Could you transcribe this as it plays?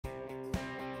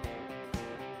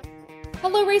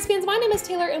Hello race fans, my name is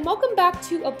Taylor and welcome back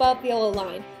to Above the Yellow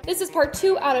Line. This is part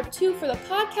 2 out of 2 for the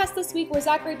podcast this week where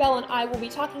Zachary, Bell, and I will be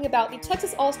talking about the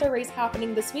Texas All-Star race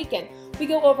happening this weekend. We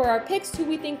go over our picks, who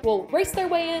we think will race their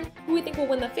way in, who we think will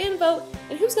win the fan vote,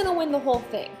 and who's going to win the whole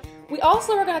thing. We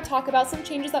also are going to talk about some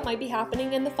changes that might be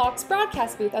happening in the Fox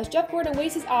broadcast booth as Jeff Gordon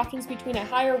weighs his options between a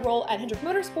higher role at Hendrick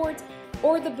Motorsports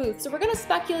or the booth. So we're going to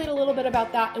speculate a little bit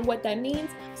about that and what that means.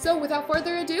 So without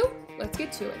further ado, let's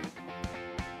get to it.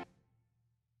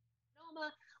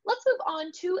 Let's move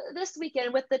on to this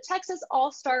weekend with the Texas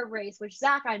All-Star race, which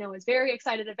Zach, I know, is very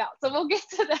excited about. So we'll get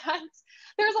to that.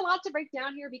 There's a lot to break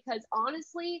down here because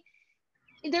honestly,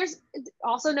 there's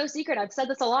also no secret. I've said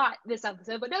this a lot this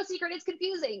episode, but no secret, it's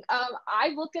confusing.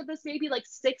 I've looked at this maybe like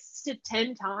 6 to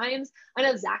 10 times. I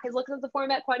know Zach has looked at the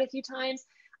format quite a few times.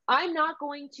 I'm not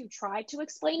going to try to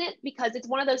explain it because it's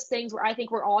one of those things where I think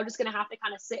we're all just going to have to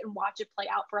kind of sit and watch it play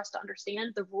out for us to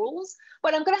understand the rules.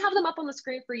 But I'm going to have them up on the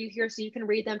screen for you here so you can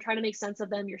read them, try to make sense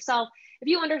of them yourself. If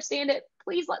you understand it,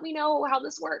 please let me know how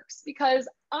this works because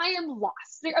I am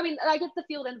lost. I mean, I get the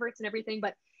field inverts and everything,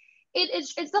 but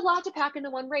it's a lot to pack into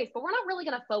one race. But we're not really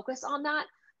going to focus on that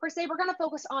per se. We're going to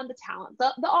focus on the talent,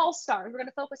 the all-stars. We're going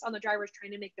to focus on the drivers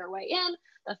trying to make their way in,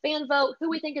 the fan vote, who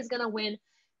we think is going to win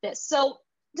this. So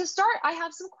to start, I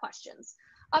have some questions.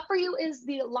 Up for you is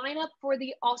the lineup for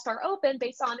the All-Star Open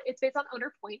based on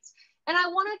owner points. And I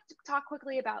want to talk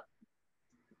quickly about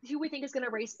who we think is going to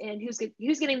race in, who's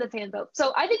getting the fan vote.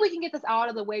 So I think we can get this out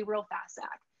of the way real fast,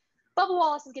 Zach. Bubba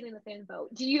Wallace is getting the fan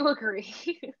vote. Do you agree?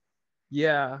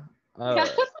 Yeah.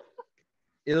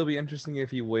 It'll be interesting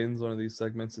if he wins one of these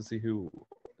segments to see who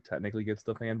technically gets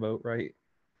the fan vote, right?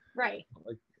 Right.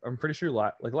 Like, I'm pretty sure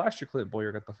last year Clint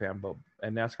Boyer got the fan vote,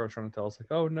 and NASCAR was trying to tell us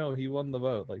like, oh no, he won the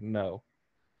vote. Like, no,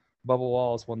 Bubba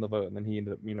Wallace won the vote, and then he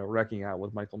ended up wrecking out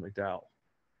with Michael McDowell.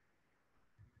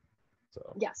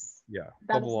 So yes, yeah,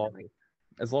 Bubba Wallace. Right.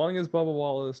 As long as Bubba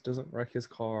Wallace doesn't wreck his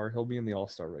car, he'll be in the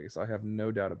All-Star race. I have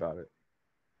no doubt about it.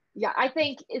 Yeah, I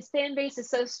think his fan base is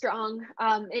so strong.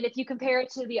 And if you compare it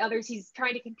to the others he's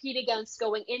trying to compete against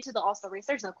going into the All-Star race,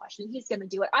 there's no question he's going to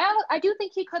do it. I do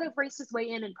think he could have raced his way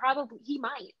in, and probably he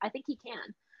might. I think he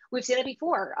can. We've seen it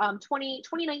before.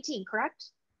 2019,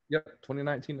 correct? Yep,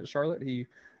 2019 at Charlotte. He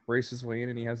raced his way in,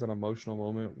 and he has an emotional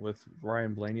moment with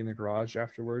Ryan Blaney in the garage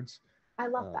afterwards. I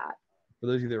love that. For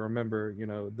those of you that remember,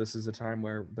 this is a time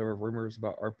where there were rumors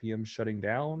about RPM shutting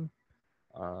down.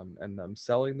 And them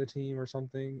selling the team or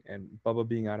something, and Bubba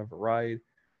being out of a ride.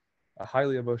 A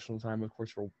highly emotional time, of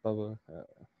course, for Bubba.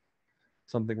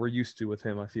 Something we're used to with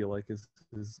him, I feel like, is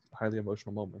highly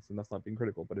emotional moments, and that's not being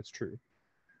critical, but it's true.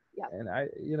 Yeah. And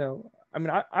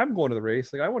I'm going to the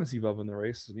race. Like, I want to see Bubba in the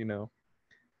race.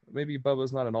 Maybe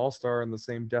Bubba's not an all-star in the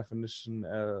same definition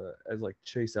as like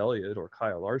Chase Elliott or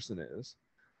Kyle Larson is,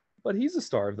 but he's a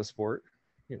star of the sport.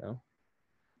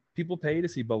 People pay to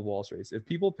see Bubba Wallace race. If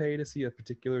people pay to see a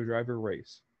particular driver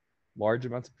race, large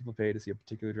amounts of people pay to see a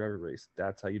particular driver race.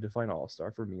 That's how you define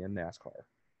all-star for me in NASCAR.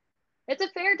 It's a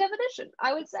fair definition,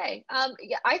 I would say.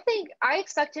 Yeah, I think I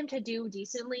expect him to do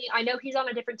decently. I know he's on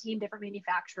a different team, different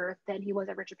manufacturer than he was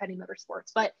at Richard Petty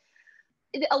Motorsports, but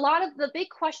a lot of the big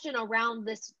question around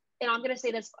this, and I'm going to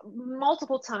say this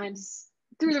multiple times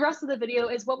through the rest of the video,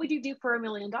 is what would you do for $1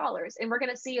 million? And we're going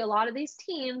to see a lot of these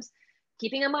teams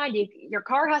keeping in mind your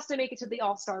car has to make it to the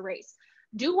All-Star race.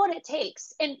 Do what it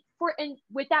takes. And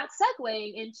with that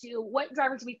segueing into what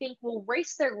drivers we think will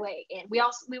race their way in. We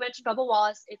mentioned Bubba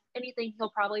Wallace. If anything,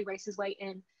 he'll probably race his way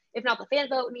in. If not the fan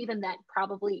vote, and even then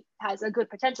probably has a good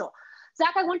potential.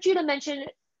 Zach, I want you to mention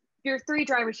your 3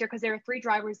 drivers here because there are 3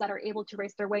 drivers that are able to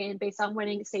race their way in based on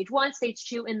winning stage 1, stage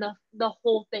 2, and the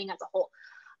whole thing as a whole.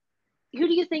 Who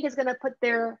do you think is going to put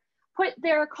their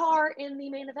car in the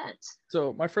main event?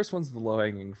 So my first one's the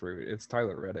low-hanging fruit. It's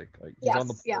Tyler Reddick. Like, he's on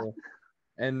the pole. Yeah.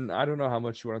 And I don't know how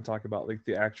much you want to talk about like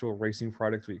the actual racing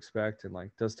products we expect, and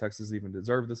like, does Texas even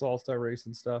deserve this all-star race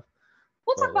and stuff?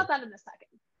 We'll talk about that in a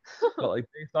second. But like,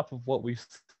 based off of what we've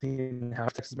seen how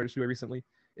Texas Motor Speedway recently,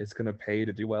 it's gonna pay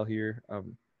to do well here.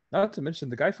 Not to mention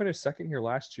the guy finished second here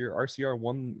last year. RCR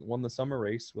won the summer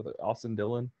race with Austin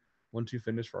Dillon, 1-2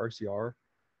 finish for RCR.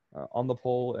 On the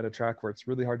pole at a track where it's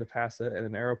really hard to pass it, and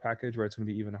an aero package where it's going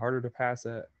to be even harder to pass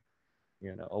it.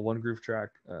 A one-groove track,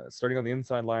 starting on the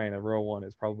inside line at row 1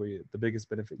 is probably the biggest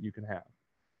benefit you can have.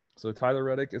 So Tyler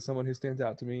Reddick is someone who stands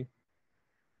out to me.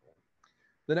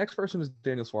 The next person is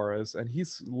Daniel Suarez, and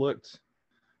he's looked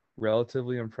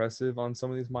relatively impressive on some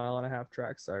of these mile-and-a-half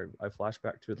tracks. I flash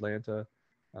back to Atlanta.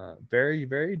 Very,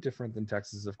 very different than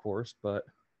Texas, of course, but,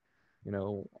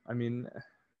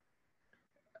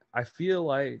 I feel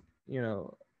like,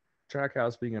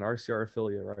 Trackhouse being an RCR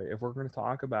affiliate, right? If we're going to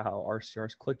talk about how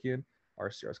RCR's clicking,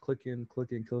 RCR's clicking.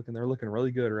 They're looking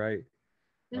really good, right?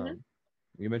 Mm-hmm.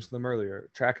 You mentioned them earlier.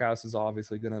 Trackhouse is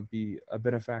obviously going to be a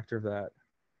benefactor of that,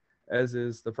 as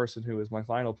is the person who is my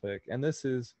final pick. And this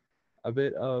is a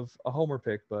bit of a homer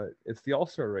pick, but it's the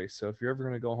All-Star race. So if you're ever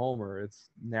going to go homer, it's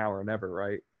now or never,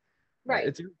 right? Right.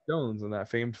 It's Eric Jones and that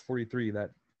famed 43,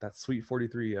 that sweet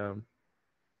 43.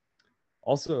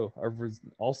 Also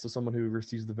someone who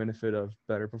receives the benefit of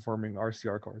better performing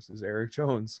RCR cars is Eric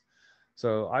Jones.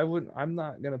 So I'm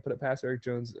not gonna put it past Eric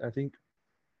Jones. I think,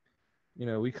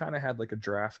 we kind of had like a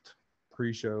draft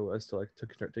pre-show as to like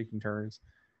taking turns.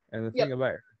 And the Yep. thing about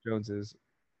Eric Jones is,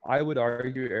 I would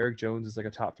argue Eric Jones is like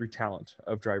a top 3 talent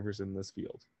of drivers in this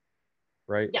field,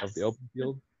 right? Of the Yes. open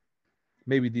field.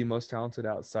 Maybe the most talented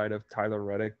outside of Tyler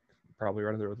Reddick, probably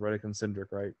right there with Reddick and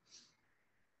Cindric, right?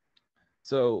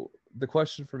 So the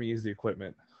question for me is the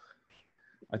equipment.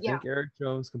 I Yeah. think Eric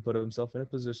Jones can put himself in a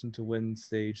position to win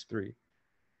stage 3.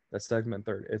 That's segment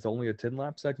 3rd. It's only a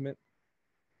 10-lap segment,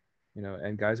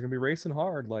 and guys are going to be racing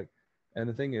hard. And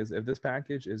the thing is, if this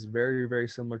package is very, very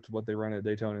similar to what they run at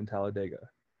Daytona and Talladega,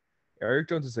 Eric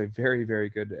Jones is a very, very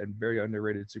good and very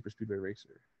underrated super speedway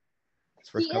racer. His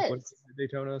first He cup win is. at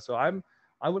Daytona. So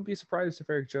I wouldn't be surprised if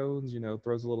Eric Jones,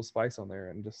 throws a little spice on there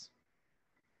and just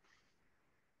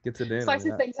gets it in.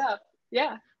 Spices things up.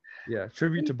 Yeah. Yeah,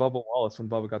 tribute to Bubba Wallace when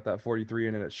Bubba got that 43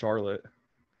 in it at Charlotte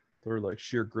through like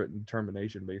sheer grit and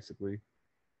determination, basically.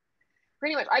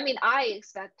 Pretty much. I mean, I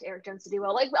expect Eric Jones to do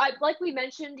well. Like we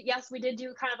mentioned, yes, we did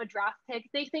do kind of a draft pick.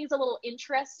 Make things a little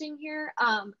interesting here.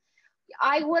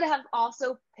 I would have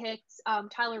also picked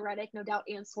Tyler Reddick, no doubt,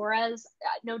 and Suarez.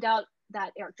 No doubt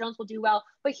that Eric Jones will do well.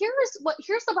 But here's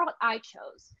the route I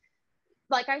chose.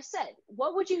 Like I said,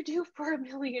 what would you do for $1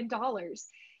 million?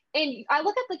 And I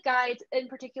look at the guys in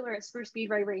particular at Spruce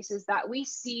Speedway races that we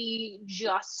see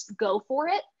just go for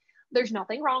it. There's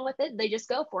nothing wrong with it. They just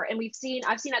go for it. And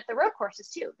I've seen at the road courses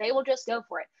too. They will just go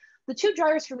for it. The 2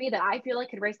 drivers for me that I feel like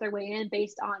could race their way in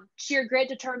based on sheer grit,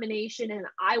 determination, and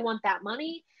I want that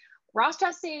money, Ross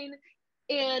Chastain,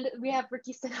 and we have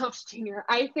Ricky Stenhouse Jr.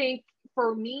 I think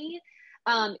for me,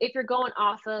 if you're going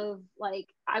off of like,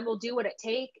 I will do what it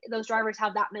takes, those drivers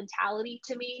have that mentality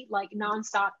to me, like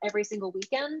nonstop every single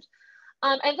weekend.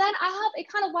 And then I have a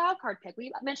kind of wild card pick.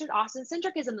 We mentioned Austin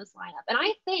Cindric is in this lineup. And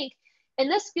I think in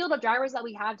this field of drivers that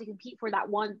we have to compete for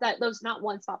those not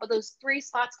one spot, but those 3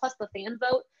 spots plus the fan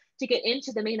vote to get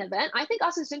into the main event, I think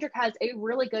Austin Cindric has a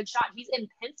really good shot. He's in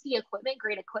Penske equipment,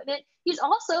 great equipment. He's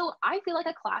also, I feel like,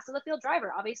 a class of the field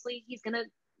driver. Obviously, he's going to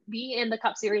be in the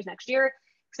Cup Series next year.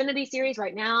 Xfinity Series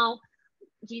right now.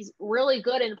 He's really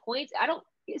good in points.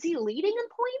 Is he leading in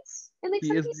points in the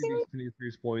Xfinity Series? Xfinity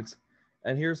Series points.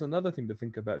 And here's another thing to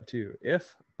think about too.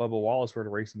 If Bubba Wallace were to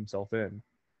race himself in,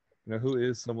 who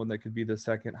is someone that could be the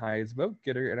second highest vote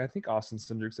getter? And I think Austin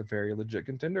Cindric's a very legit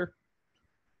contender.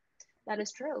 That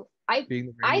is true. Being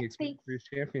the reigning Xfinity Series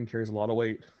champion carries a lot of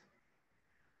weight.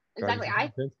 Exactly.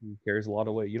 Penske carries a lot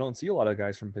of weight. You don't see a lot of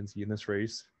guys from Penske in this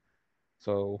race.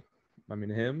 So, I mean,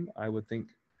 him, I would think,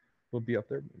 will be up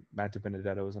there. Matt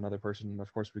DiBenedetto is another person,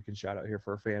 of course, we can shout out here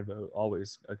for a fan vote.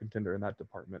 Always a contender in that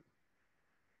department.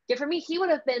 Yeah, for me, he would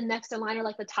have been next in line or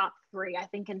like the top 3, I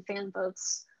think, in fan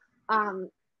votes.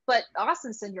 But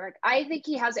Austin Cindric, I think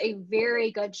he has a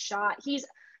very good shot. He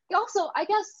also, I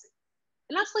guess,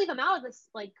 and not to leave him out of this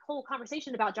like whole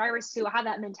conversation about drivers who have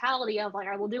that mentality of like,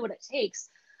 I will do what it takes.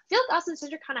 I feel like Austin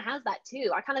Cindric kind of has that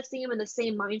too. I kind of see him in the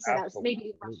same mindset as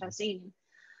maybe Ross Chastain.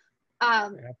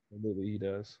 Absolutely, he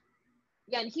does.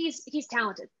 Yeah, and he's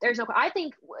talented. There's no. I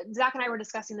think Zach and I were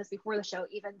discussing this before the show.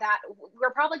 Even that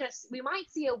we might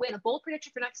see a win, a bold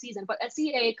prediction for next season, but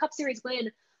see a Cup Series win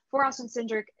for Austin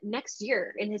Cindric next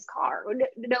year in his car.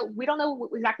 No, we don't know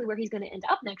exactly where he's going to end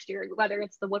up next year, whether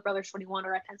it's the Wood Brothers 21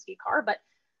 or a Penske car, but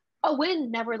a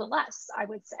win nevertheless, I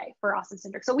would say, for Austin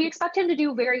Cindric. So we expect him to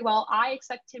do very well. I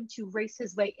expect him to race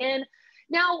his way in.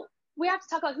 Now, we have to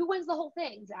talk about who wins the whole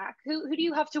thing, Zach. Who do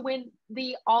you have to win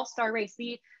the All-Star race,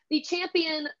 the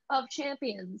champion of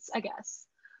champions, I guess?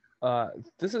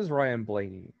 This is Ryan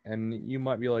Blaney, and you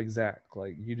might be like, Zach,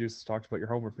 like you just talked about your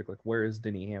homer pick, like where is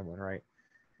Denny Hamlin, right?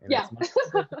 And yeah.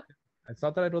 It's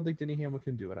not that I don't think Denny Hamlin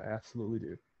can do it. I absolutely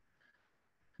do.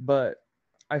 But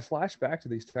I flash back to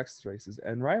these Texas races,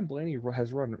 and Ryan Blaney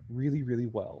has run really, really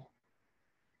well.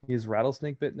 He is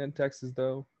rattlesnake bitten in Texas,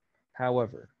 though.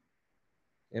 However,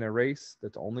 in a race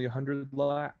that's only 100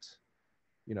 laps,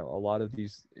 a lot of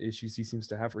these issues he seems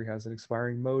to have where he has an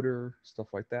expiring motor, stuff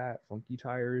like that, funky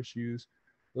tire issues,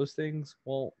 those things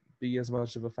won't be as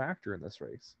much of a factor in this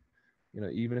race.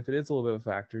 Even if it is a little bit of a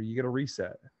factor, you get a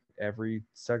reset every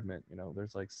segment.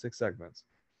 There's like 6 segments.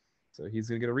 So he's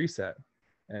going to get a reset.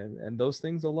 And those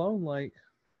things alone, like,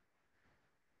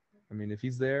 I mean, if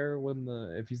he's there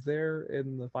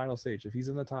in the final stage, if he's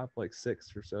in the top like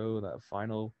 6 or so, that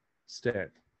final stint,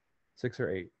 6 or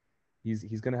 8,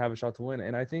 he's gonna have a shot to win.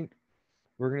 And I think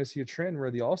we're gonna see a trend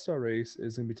where the All-Star race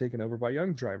is gonna be taken over by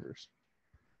young drivers.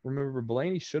 Remember,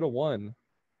 Blaney should have won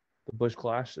the Busch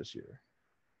Clash this year.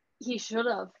 He should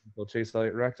have. Well, Chase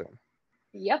Elliott wrecked him.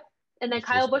 Yep. And then Chase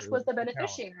Kyle Busch Elliott was the was talent.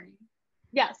 beneficiary.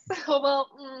 Yes. Well,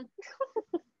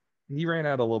 He ran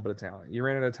out a little bit of talent. You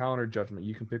ran out of talent or judgment.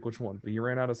 You can pick which one, but you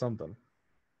ran out of something.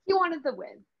 he wanted the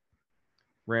win.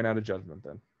 Ran out of judgment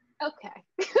then. Okay.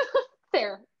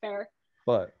 Fair.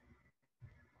 But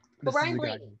Ryan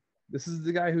Blaney. This is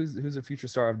the guy who's a future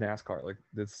star of NASCAR. Like,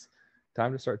 it's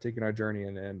time to start taking our journey,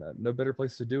 and no better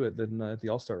place to do it than at the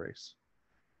All-Star race.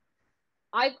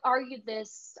 I've argued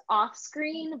this off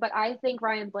screen, but I think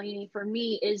Ryan Blaney for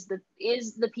me is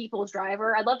the people's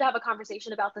driver. I'd love to have a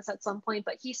conversation about this at some point,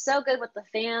 but he's so good with the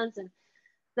fans and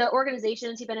the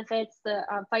organizations he benefits, the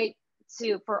fight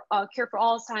for cure for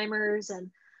Alzheimer's, and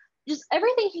just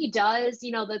everything he does.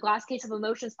 The Glass Case of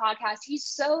Emotions podcast, he's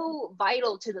so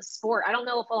vital to the sport. I don't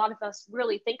know if a lot of us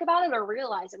really think about it or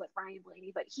realize it with Ryan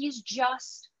Blaney, but he's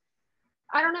just,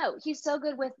 I don't know, he's so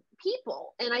good with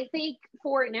people. And I think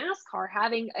for NASCAR,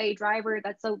 having a driver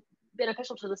that's so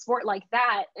beneficial to the sport like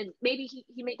that, and maybe he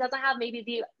doesn't have maybe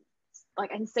the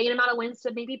like insane amount of wins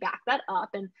to maybe back that up.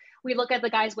 And we look at the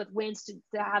guys with wins to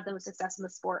have them success in the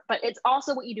sport, but it's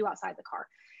also what you do outside the car.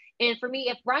 And for me,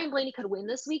 if Ryan Blaney could win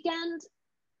this weekend,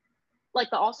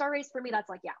 like the All-Star race, for me, that's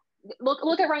like, yeah,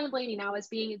 look at Ryan Blaney now as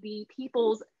being the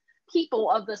people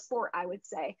of the sport, I would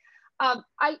say. I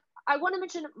want to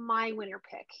mention my winner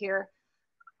pick here.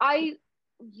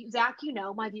 Zach,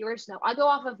 my viewers know, I go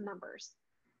off of numbers.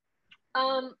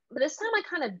 But this time I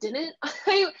kind of didn't.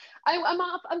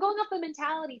 I'm going off the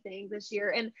mentality thing this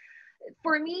year. And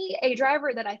for me, a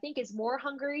driver that I think is more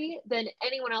hungry than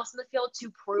anyone else in the field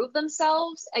to prove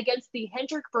themselves against the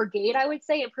Hendrick Brigade, I would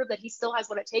say, and prove that he still has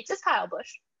what it takes, is Kyle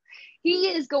Busch. He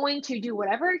is going to do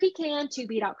whatever he can to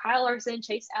beat out Kyle Larson,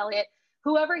 Chase Elliott,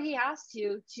 whoever he has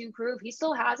to prove he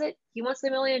still has it. He wants the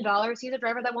 $1 million. He's a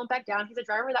driver that won't back down. He's a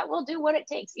driver that will do what it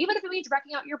takes, even if it means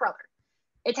wrecking out your brother.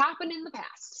 It's happened in the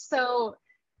past. So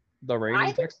the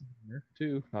reigning Texas winner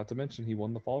too, not to mention he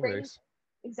won the fall race.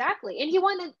 Exactly. And he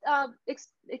won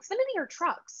Xfinity or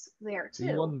trucks there too.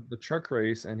 He won the truck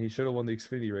race, and he should have won the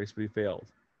Xfinity race, but he failed.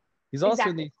 He's also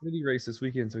in the Xfinity race this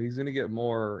weekend, so he's going to get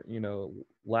more,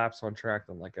 laps on track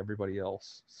than like everybody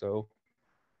else. So,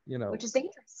 which is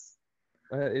dangerous.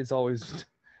 It's always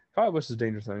Kyle Busch is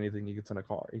dangerous on anything he gets in a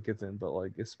car. He gets in, but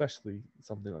like especially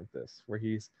something like this where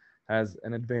has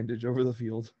an advantage over the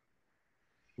field.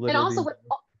 Literally. And also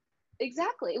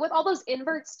with all those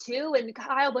inverts too, and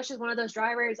Kyle Busch is one of those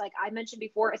drivers, like I mentioned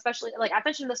before, especially like I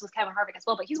mentioned this with Kevin Harvick as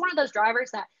well, but he's one of those drivers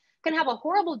that can have a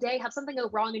horrible day, have something go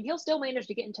wrong, and he'll still manage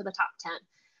to get into the top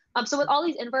 10. So with all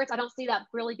these inverts, I don't see that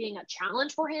really being a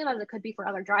challenge for him as it could be for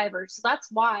other drivers. So that's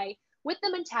why, with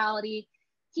the mentality,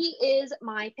 he is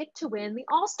my pick to win the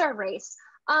All-Star race.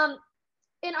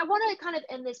 And I want to kind of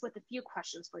end this with a few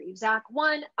questions for you, Zach.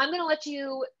 One, I'm going to let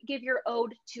you give your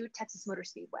ode to Texas Motor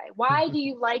Speedway. Why do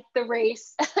you like the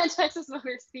race at Texas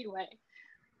Motor Speedway?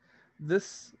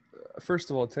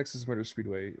 First of all, Texas Motor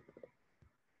Speedway,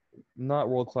 not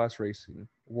world-class racing,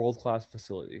 world-class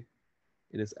facility.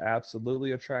 It is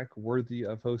absolutely a track worthy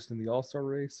of hosting the All-Star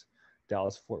race.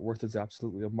 Dallas-Fort Worth is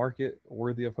absolutely a market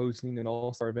worthy of hosting an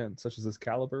All-Star event such as this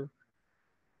caliber.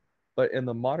 But in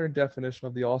the modern definition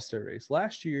of the All-Star race,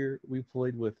 last year we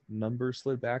played with numbers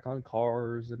slid back on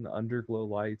cars and underglow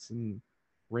lights and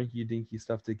rinky-dinky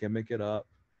stuff to gimmick it up.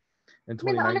 The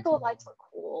underglow lights were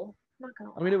cool. I'm not gonna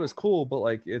lie. I mean, it was cool, but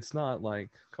like it's not like,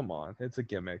 come on, it's a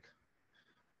gimmick.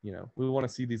 We want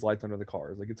to see these lights under the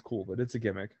cars. Like, it's cool, but it's a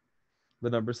gimmick. The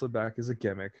number slid back is a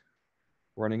gimmick.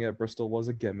 Running at Bristol was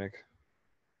a gimmick.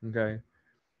 Okay.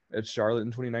 At Charlotte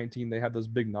in 2019, they had those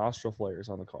big nostril flares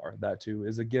on the car. That too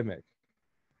is a gimmick.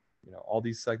 All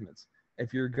these segments.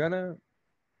 If you're gonna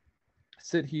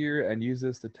sit here and use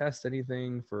this to test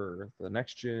anything for the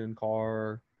next gen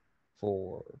car,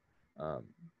 for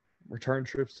return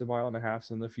trips to 1.5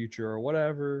 miles in the future or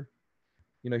whatever,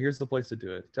 here's the place to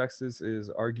do it. Texas is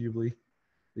arguably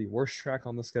the worst track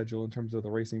on the schedule in terms of the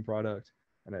racing product,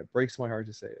 and it breaks my heart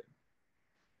to say it.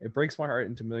 It breaks my heart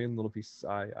into a million little pieces.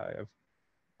 I have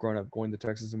grown up going to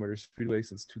Texas Motor Speedway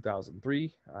since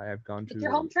 2003. I have gone to... It's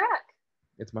your home track.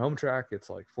 It's my home track. It's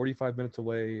like 45 minutes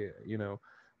away,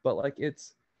 but like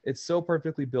it's so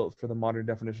perfectly built for the modern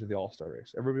definition of the All-Star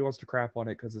race. Everybody wants to crap on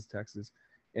it because it's Texas.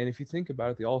 And if you think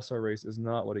about it, the All-Star race is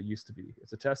not what it used to be.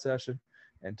 It's a test session.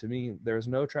 And to me, there's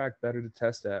no track better to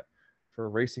test at for a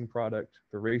racing product,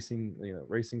 for racing,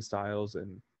 racing styles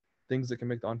and things that can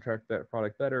make the on-track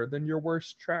product better than your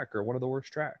worst track or one of the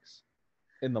worst tracks.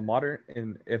 In the modern,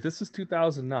 and if this is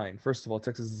 2009, first of all,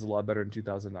 Texas is a lot better than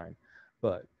 2009.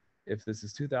 But if this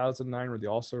is 2009 where the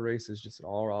All-Star race is just an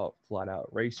all-out,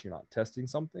 flat-out race, you're not testing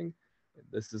something,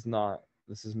 this is not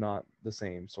the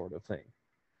same sort of thing.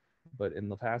 But in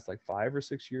the past like 5 or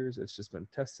 6 years, it's just been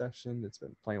test session. It's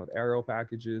been playing with aero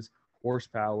packages,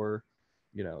 horsepower,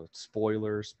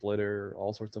 spoiler, splitter,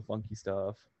 all sorts of funky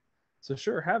stuff. So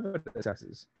sure, have it at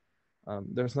Texas.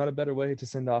 There's not a better way to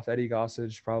send off Eddie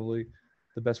Gossage, probably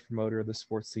the best promoter of the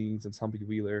sports scene since Humpy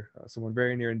Wheeler, someone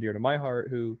very near and dear to my heart,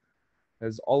 who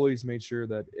has always made sure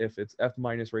that if it's F-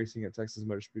 racing at Texas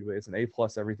Motor Speedway, it's an A+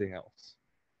 everything else.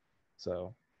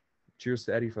 So cheers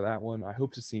to Eddie for that one. I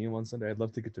hope to see him on Sunday. I'd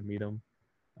love to get to meet him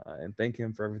and thank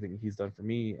him for everything he's done for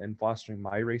me and fostering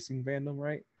my racing fandom,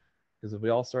 right? Because we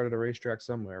all started a racetrack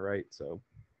somewhere, right? So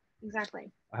exactly.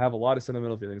 I have a lot of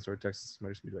sentimental feelings toward Texas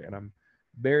Motor Speedway, and I'm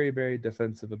very, very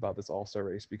defensive about this All-Star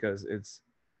race because it's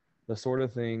the sort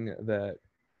of thing that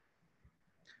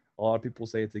a lot of people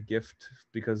say it's a gift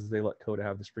because they let COTA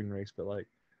have the spring race, but like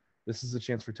this is a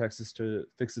chance for Texas to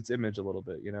fix its image a little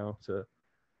bit, to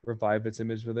revive its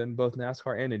image within both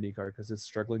NASCAR and IndyCar because it's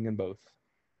struggling in both.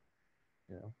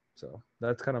 So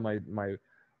that's kind of my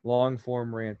long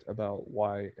form rant about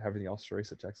why having the All-Star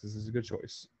race at Texas is a good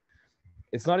choice.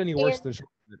 It's not any worse than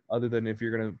Charlotte, other than if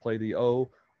you're going to play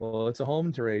it's a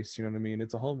home to race, you know what I mean?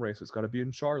 It's a home race. It's got to be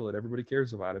in Charlotte. Everybody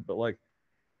cares about it. But like,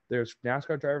 there's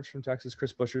NASCAR drivers from Texas.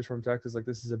 Chris Buescher's from Texas. Like,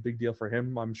 this is a big deal for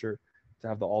him, I'm sure, to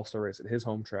have the All-Star race at his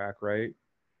home track, right?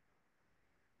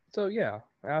 So yeah,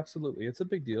 absolutely. It's a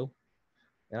big deal.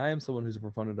 And I am someone who's a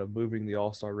proponent of moving the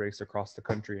All-Star race across the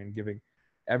country and giving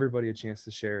everybody a chance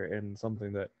to share in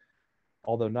something that,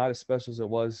 although not as special as it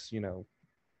was,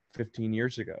 15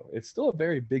 years ago, it's still a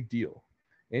very big deal.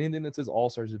 Anything that says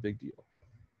All-Star is a big deal.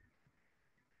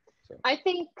 So I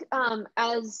think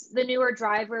as the newer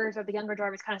drivers or the younger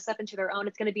drivers kind of step into their own,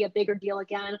 it's going to be a bigger deal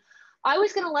again. I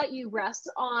was going to let you rest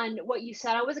on what you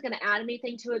said. I wasn't going to add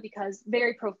anything to it because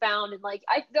very profound. And like,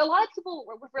 a lot of people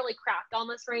were really cracked on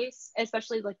this race,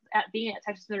 especially like being at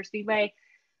Texas Motor Speedway.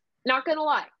 Not going to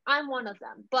lie, I'm one of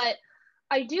them. But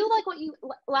I do like what you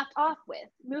left off with,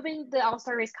 moving the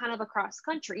All-Star race kind of across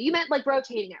country. You meant like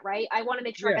rotating it, right? I want to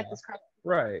make sure I get this correct.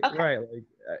 Right, okay. Right. Like,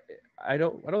 I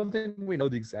don't think we know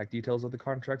the exact details of the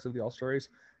contracts of the All-Star race,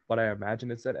 but I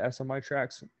imagine it's at SMI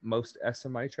tracks. Most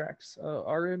SMI tracks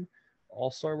are in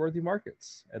All-Star worthy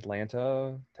markets: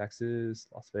 Atlanta, Texas,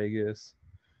 Las Vegas,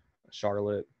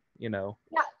 Charlotte. Yeah,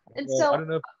 and so I don't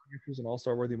know if it's an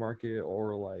All-Star worthy market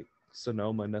or like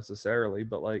Sonoma necessarily,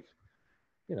 but like,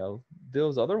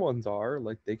 those other ones are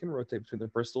like they can rotate between the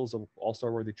Bristol's an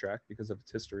All-Star worthy track because of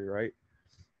its history, right?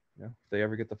 If they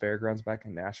ever get the fairgrounds back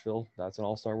in Nashville, that's an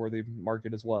All-Star worthy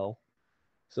market as well.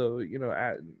 So,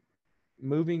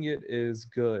 moving it is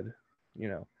good,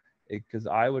 because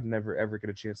I would never ever get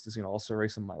a chance to see an All-Star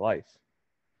race in my life.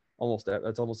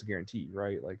 That's almost a guarantee,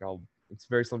 right? Like it's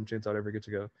very slim chance I'd ever get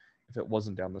to go if it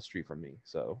wasn't down the street from me.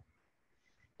 So.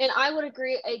 And I would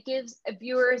agree. It gives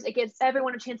viewers, it gives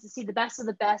everyone a chance to see the best of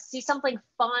the best, see something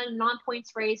fun,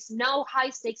 non-points race, no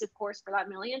high stakes, of course, for that $1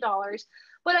 million.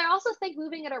 But I also think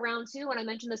moving it around too, and I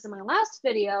mentioned this in my last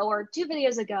video or 2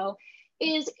 videos ago,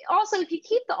 is also if you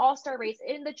keep the All-Star race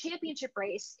in the championship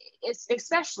race,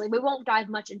 especially, we won't dive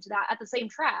much into that, at the same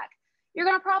track, you're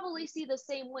going to probably see the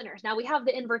same winners. Now we have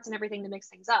the inverts and everything to mix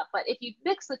things up, but if you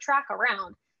mix the track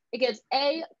around, it gives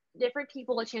different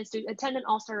people a chance to attend an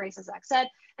All-Star race, as Zach said,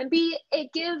 and B,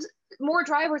 it gives more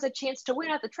drivers a chance to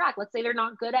win at the track. Let's say they're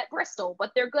not good at Bristol,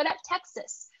 but they're good at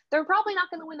Texas. They're probably not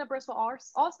going to win the Bristol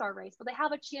All-Star race, but they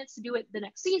have a chance to do it the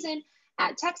next season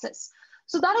at Texas.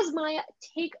 So that is my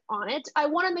take on it. I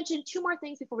want to mention 2 more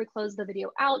things before we close the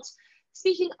video out.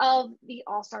 Speaking of the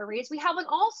All-Star race, we have an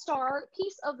All-Star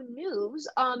piece of news.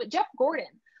 Jeff Gordon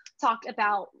talked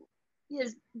about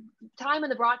his time in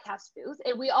the broadcast booth.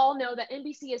 And we all know that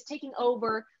NBC is taking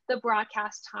over the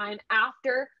broadcast time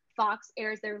after Fox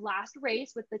airs their last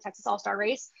race with the Texas All-Star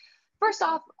race. First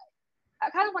off, I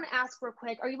kind of want to ask real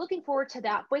quick, are you looking forward to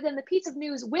that? But then the piece of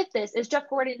news with this is Jeff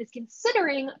Gordon is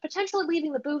considering potentially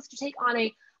leaving the booth to take on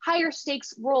a higher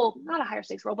stakes role, not a higher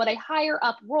stakes role, but a higher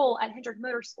up role at Hendrick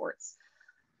Motorsports.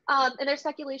 And there's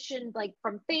speculation like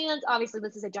from fans, obviously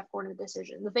this is a Jeff Gordon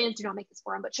decision. The fans do not make this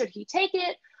for him, but should he take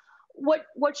it?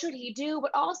 What should he do?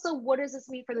 But also, what does this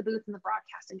mean for the booth and the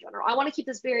broadcast in general? I want to keep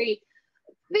this very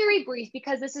brief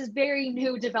because this is very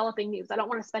new developing news. I don't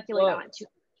want to speculate on it too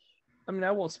much. I mean,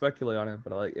 I won't speculate on it,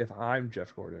 but like if I'm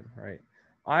Jeff Gordon, right?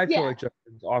 I feel Yeah, like Jeff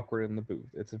Gordon's awkward in the booth.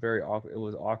 It's a very awkward. It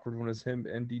was awkward when it was him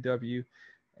and DW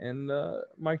and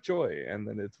Mike Joy, and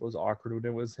then it was awkward when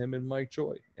it was him and Mike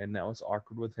Joy, and now it's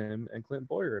awkward with him and Clint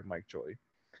Boyer and Mike Joy.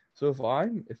 So if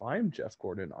I'm Jeff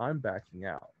Gordon, I'm backing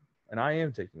out, and I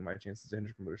am taking my chances at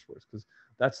Hendrick Motorsports because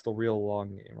that's the real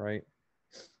long game, right?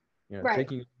 You know, right.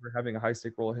 taking over having a high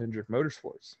stake role at Hendrick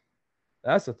Motorsports.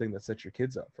 That's the thing that sets your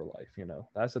kids up for life. You know,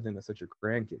 that's the thing that sets your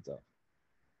grandkids up.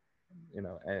 You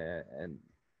know, and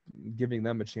giving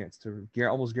them a chance to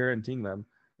almost guaranteeing them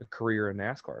a career in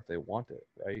NASCAR if they want it,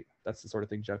 right? That's the sort of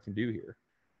thing Jeff can do here.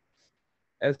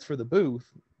 As for the booth,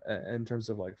 in terms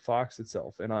of like Fox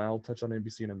itself, and I'll touch on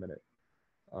NBC in a minute.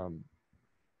 Um,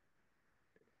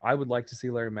 I would like to see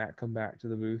Larry Mack come back to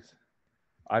the booth.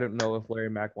 I don't know if Larry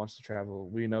Mack wants to travel.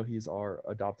 We know he's our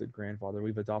adopted grandfather.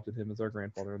 We've adopted him as our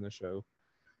grandfather on the show.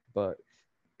 But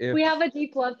if We have a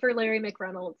deep love for Larry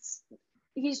McReynolds.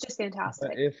 He's just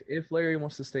fantastic. if Larry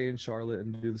wants to stay in Charlotte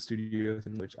and do the studio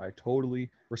thing, which I totally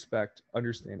respect,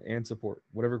 understand, and support,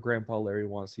 whatever Grandpa Larry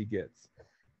wants, he gets.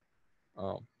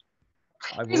 I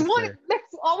will say. There's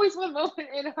always one moment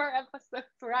in our episodes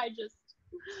where I just,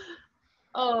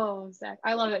 oh, Zach,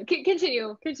 I love it.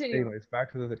 Continue. Anyways,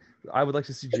 back to the thing. I would like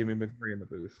to see Jamie McMurray in the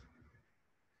booth.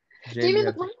 Jamie I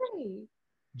think, McMurray.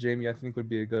 Jamie, I think would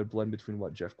be a good blend between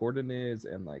what Jeff Gordon is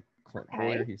and like Clint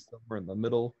Boyer. He's somewhere in the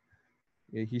middle.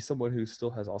 He's someone who still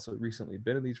has also recently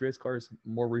been in these race cars,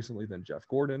 more recently than Jeff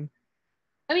Gordon.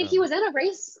 I mean, he was in a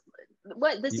race.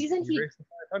 What the season he raced the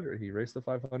 500. He raced the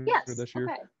 500 this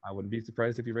year. Okay. I wouldn't be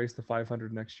surprised if he raced the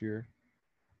 500 next year.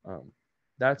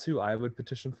 That's who I would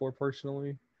petition for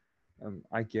personally.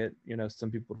 I get,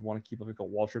 some people would want to keep like a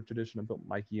Waltrip tradition and put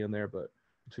Mikey in there, but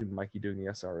between Mikey doing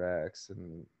the SRX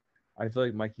and I feel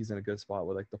like Mikey's in a good spot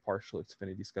with like the partial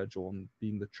Xfinity schedule and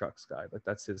being the trucks guy. Like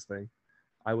that's his thing.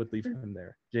 I would leave him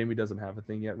there. Jamie doesn't have a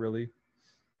thing yet, really.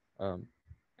 And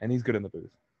he's good in the booth.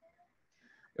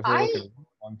 If we're looking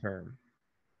long term,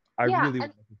 I really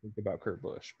want to think about Kurt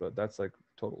Busch, but that's like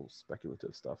total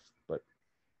speculative stuff. But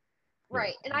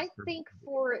right. And I think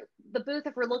for the booth,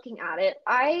 if we're looking at it,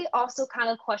 I also kind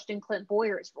of question Clint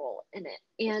Boyer's role in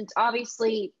it. And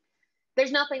obviously,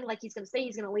 there's nothing like he's going to stay,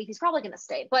 he's going to leave, he's probably going to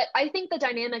stay. But I think the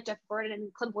dynamic Jeff Gordon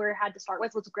and Clint Boyer had to start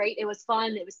with was great. It was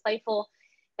fun, it was playful.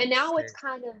 And now it's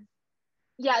kind of,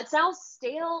 it sounds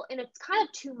stale and it's kind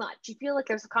of too much. You feel like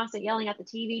there's a constant yelling at the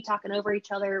TV, talking over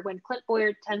each other. When Clint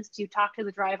Boyer tends to talk to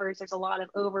the drivers, there's a lot of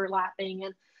overlapping.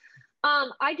 And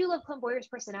I do love Clint Boyer's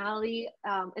personality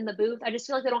in the booth. I just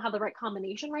feel like they don't have the right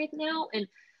combination right now. And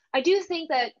I do think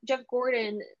that Jeff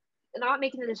Gordon, not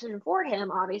making the decision for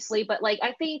him, obviously, but like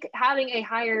I think having a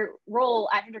higher role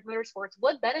at Hendrick Motorsports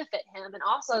would benefit him and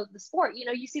also the sport.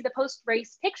 You see the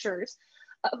post-race pictures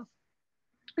of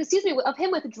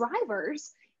him with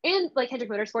drivers and like Hendrick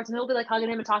Motorsports, and he'll be like hugging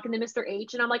him and talking to Mr.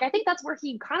 H. And I'm like, I think that's where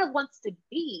he kind of wants to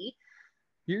be.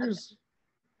 Here's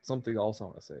something else I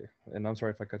want to say, and I'm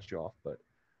sorry if I cut you off, but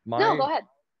no, go ahead.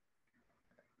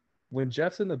 When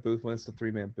Jeff's in the booth, when it's the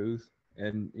 3-man booth,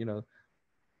 and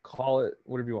call it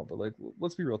whatever you want, but like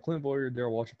let's be real, Clint Boyer,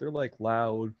 Darrell Waltrip, they're like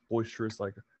loud, boisterous,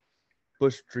 like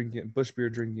bush beer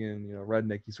drinking,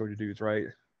 rednecky sort of dudes, right?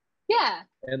 Yeah.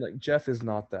 And like Jeff is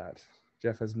not that.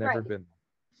 Jeff has never been.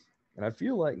 And I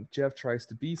feel like Jeff tries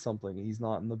to be something he's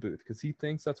not in the booth because he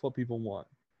thinks that's what people want.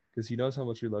 Because he knows how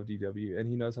much we love DW and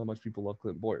he knows how much people love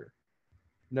Clint Boyer.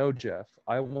 No, Jeff,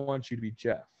 I want you to be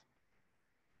Jeff.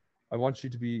 I want you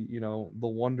to be, the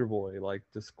Wonder Boy, like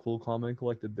this cool, calm, and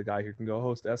collected, the guy who can go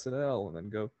host SNL and then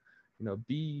go,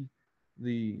 be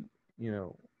the,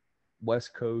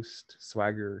 West Coast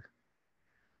swagger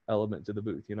element to the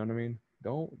booth. You know what I mean?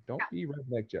 Don't be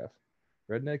redneck Jeff.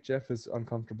 Redneck Jeff is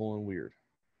uncomfortable and weird.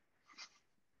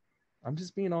 I'm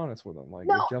just being honest with him. Like,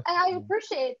 no, and I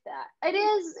appreciate that. It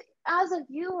is, as a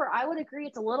viewer, I would agree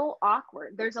it's a little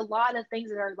awkward. There's a lot of things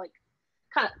that are like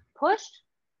kind of pushed.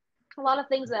 A lot of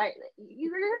things that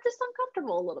you're just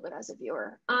uncomfortable a little bit as a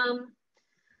viewer.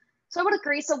 So I would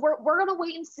agree. So we're gonna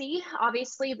wait and see.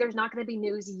 Obviously, there's not going to be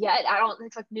news yet. I don't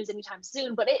expect news anytime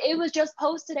soon. But it was just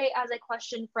posted today as a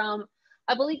question from,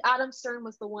 I believe Adam Stern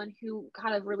was the one who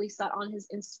kind of released that on his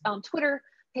Twitter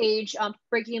page,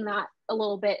 breaking that a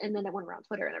little bit, and then it went around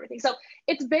Twitter and everything. So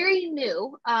it's very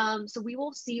new. So we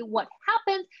will see what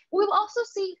happens. We will also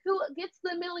see who gets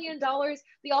the $1 million.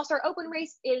 The ASR Open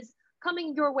race is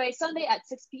coming your way Sunday at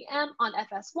 6 p.m. on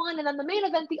FS1. And then the main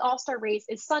event, the All-Star race,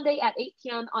 is Sunday at 8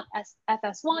 p.m. on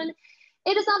FS1.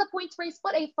 It is not a points race,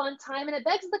 but a fun time. And it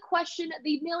begs the question,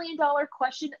 the $1 million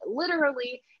question,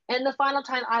 literally. And the final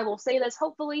time I will say this,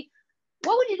 hopefully,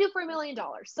 What would you do for $1 million?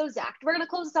 So Zach, we're going to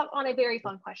close this out on a very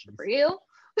fun question for you.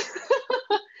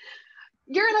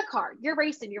 You're in a car, you're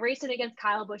racing against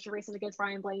Kyle Busch, you're racing against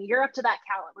Ryan Blaney, you're up to that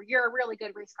caliber, you're a really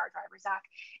good race car driver, Zach.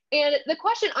 And the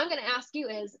question I'm going to ask you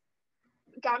is,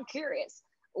 I'm curious,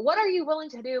 what are you willing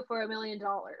to do for $1 million?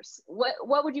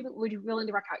 What would you be willing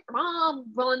to wreck out your mom,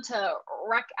 willing to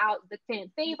wreck out the fan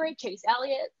favorite, Chase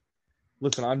Elliott?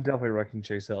 Listen, I'm definitely wrecking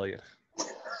Chase Elliott.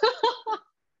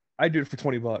 I do it for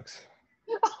 $20.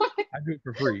 I do it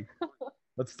for free.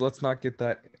 Let's not get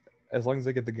that. As long as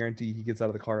I get the guarantee he gets out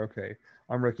of the car, okay.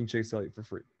 I'm wrecking Chase Elliott for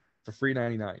free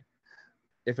 $99.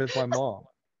 If it's my mom,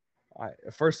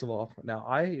 first of all, now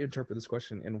I interpret this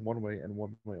question in one way and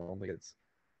one way only. It's,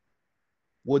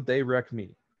 would they wreck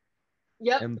me?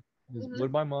 Yep. And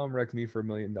would my mom wreck me for $1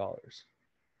 million?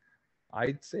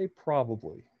 I'd say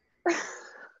probably.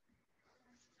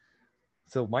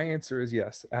 So my answer is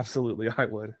yes, absolutely, I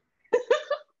would.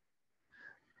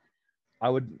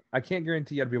 I can't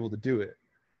guarantee I'd be able to do it,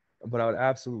 but I would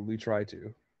absolutely try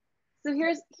to. So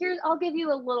here's I'll give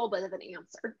you a little bit of an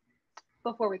answer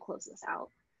before we close this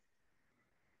out.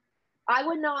 I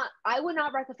would not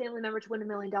wreck a family member to win $1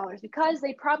 million because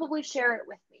they probably share it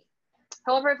with me.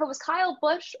 However, if it was Kyle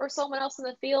Busch or someone else in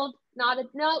the field,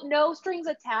 no strings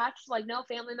attached, like no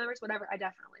family members, whatever, I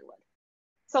definitely would.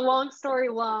 So long story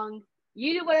long,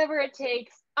 you do whatever it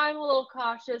takes. I'm a little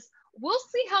cautious. We'll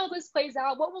see how this plays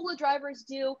out. What will the drivers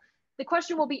do? The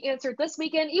question will be answered this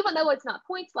weekend. Even though it's not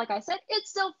points, like I said, it's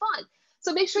still fun.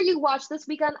 So make sure you watch this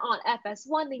weekend on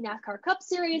FS1, the NASCAR Cup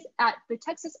Series at the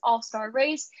Texas All-Star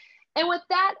Race. And with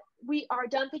that, we are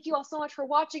done. Thank you all so much for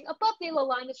watching Above the Yellow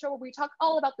Line, the show where we talk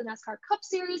all about the NASCAR Cup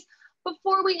Series.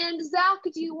 Before we end, Zach,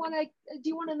 do you want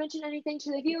to mention anything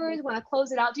to the viewers? Want to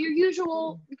close it out? Do your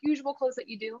usual close that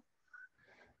you do?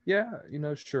 Yeah,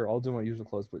 sure, I'll do my usual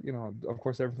close, but of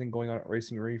course, everything going on at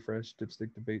Racing Refresh,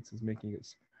 Dipstick Debates is making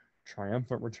its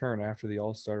triumphant return after the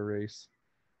All-Star race.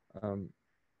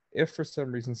 If for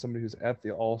some reason somebody who's at the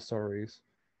All-Star race,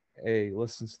 A,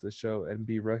 listens to the show, and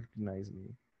B, recognizes me,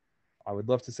 I would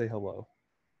love to say hello.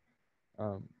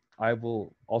 I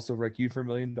will also wreck you for $1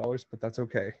 million, but that's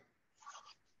okay.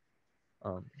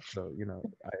 So,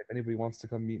 if anybody wants to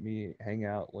come meet me, hang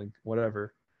out, link,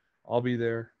 whatever, I'll be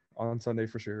there on Sunday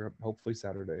for sure, hopefully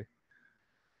Saturday.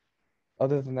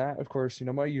 Other than that, of course,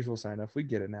 my usual sign-off, we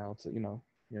get it now. It's, I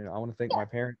want to thank my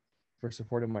parents for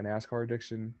supporting my NASCAR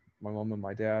addiction, my mom and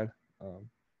my dad.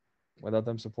 Without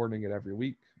them supporting it every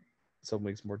week, some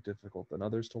weeks more difficult than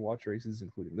others to watch races,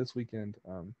 including this weekend.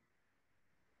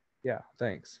 Yeah,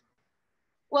 thanks.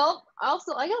 Well,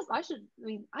 also, I guess I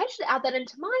should add that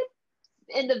into my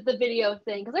end of the video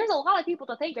thing, because there's a lot of people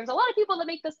to thank. There's a lot of people that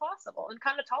make this possible and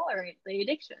kind of tolerate the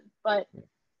addiction. But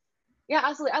yeah,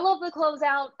 absolutely. I love the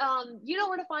closeout. You know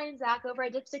where to find Zach over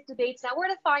at Dipstick Debates. Now, where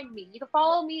to find me? You can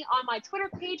follow me on my Twitter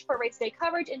page for race day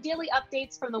coverage and daily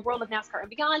updates from the world of NASCAR and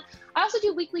beyond. I also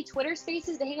do weekly Twitter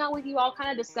spaces to hang out with you all,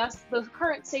 kind of discuss the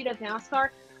current state of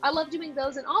NASCAR. I love doing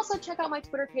those. And also check out my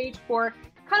Twitter page for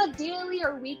kind of daily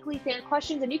or weekly fan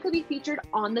questions, and you could be featured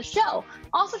on the show.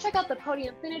 Also check out the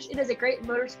Podium Finish. It is a great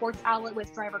motorsports outlet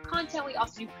with driver content. We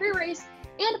also do pre-race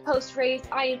and post-race.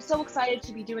 I am so excited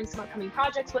to be doing some upcoming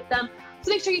projects with them,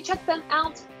 so make sure you check them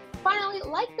out. Finally,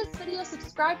 like this video,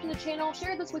 subscribe to the channel,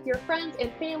 share this with your friends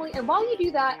and family, and while you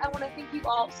do that, I want to thank you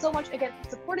all so much again for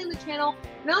supporting the channel,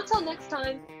 and until next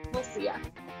time, we'll see ya.